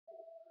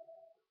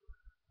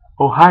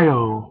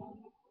Ohio,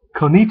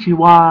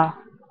 Konnichiwa,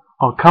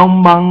 or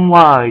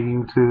Konbanwa,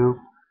 YouTube,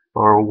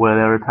 or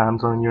whatever time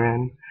zone you're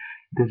in.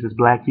 This is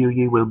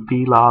BlackYugi with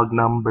vlog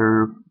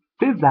number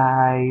 5,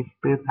 5,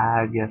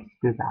 yes,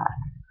 5.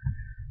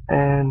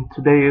 And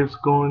today is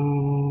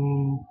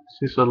going,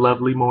 it's a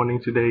lovely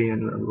morning today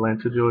in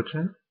Atlanta,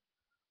 Georgia.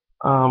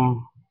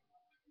 Um,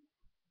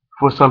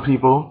 for some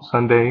people,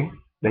 Sunday,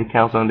 they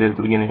count Sunday as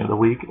the beginning of the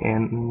week,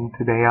 and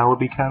today I will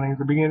be counting as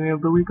the beginning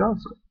of the week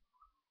also.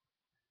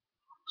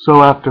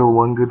 So after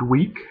one good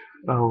week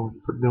of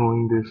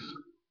doing this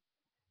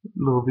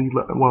little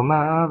vlog, well,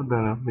 not I've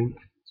done a week.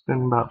 It's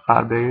been about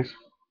 5 days,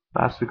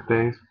 5, 6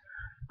 days.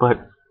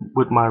 But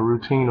with my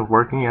routine of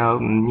working out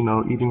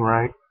and eating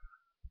right,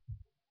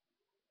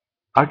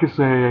 I could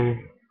say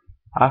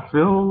I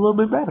feel a little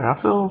bit better.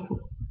 I feel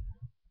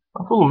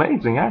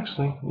amazing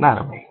actually. Not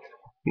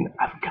amazing,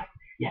 I haven't got it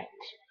yet.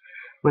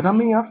 But I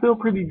mean, I feel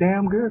pretty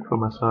damn good for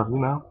myself.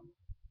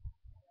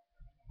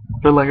 I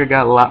feel like I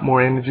got a lot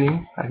more energy.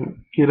 I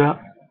can get up,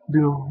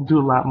 do a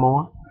lot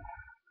more.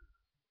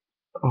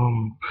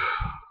 Um,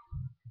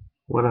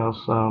 what else?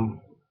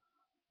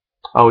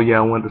 Oh yeah,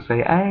 I wanted to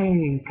say,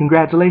 hey,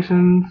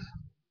 congratulations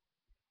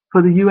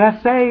for the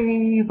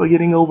USA for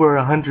getting over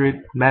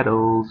 100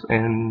 medals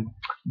in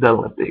the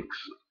Olympics.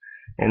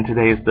 And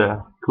today is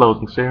the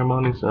closing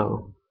ceremony,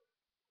 so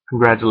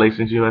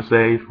congratulations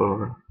USA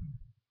for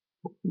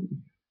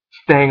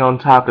staying on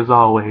top as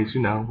always.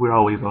 We're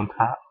always on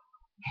top.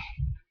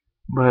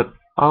 But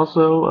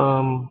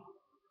also,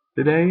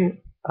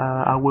 today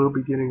I will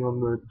be getting on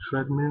the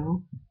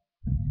treadmill.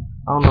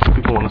 I don't know if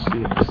people want to see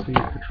it. See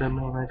the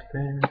treadmill right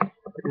there?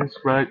 It's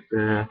right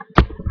there.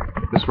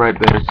 It's right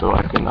there, so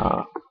I can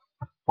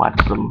watch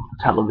some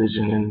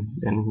television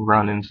and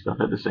run and stuff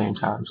at the same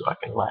time, so I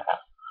can laugh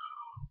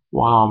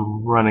while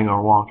I'm running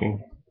or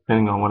walking,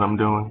 depending on what I'm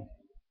doing.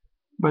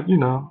 But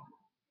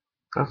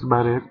that's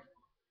about it.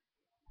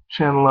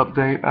 Channel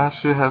update. I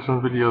should have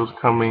some videos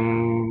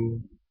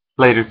coming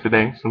later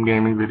today, some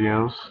gaming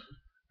videos.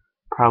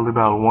 Probably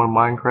about one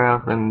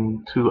Minecraft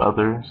and two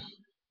other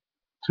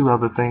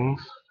things.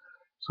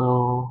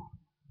 So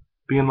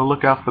be on the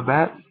lookout for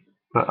that.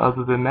 But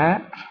other than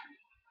that,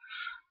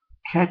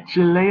 catch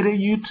you later,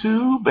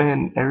 YouTube,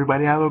 and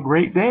everybody have a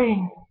great day.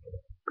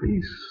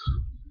 Peace.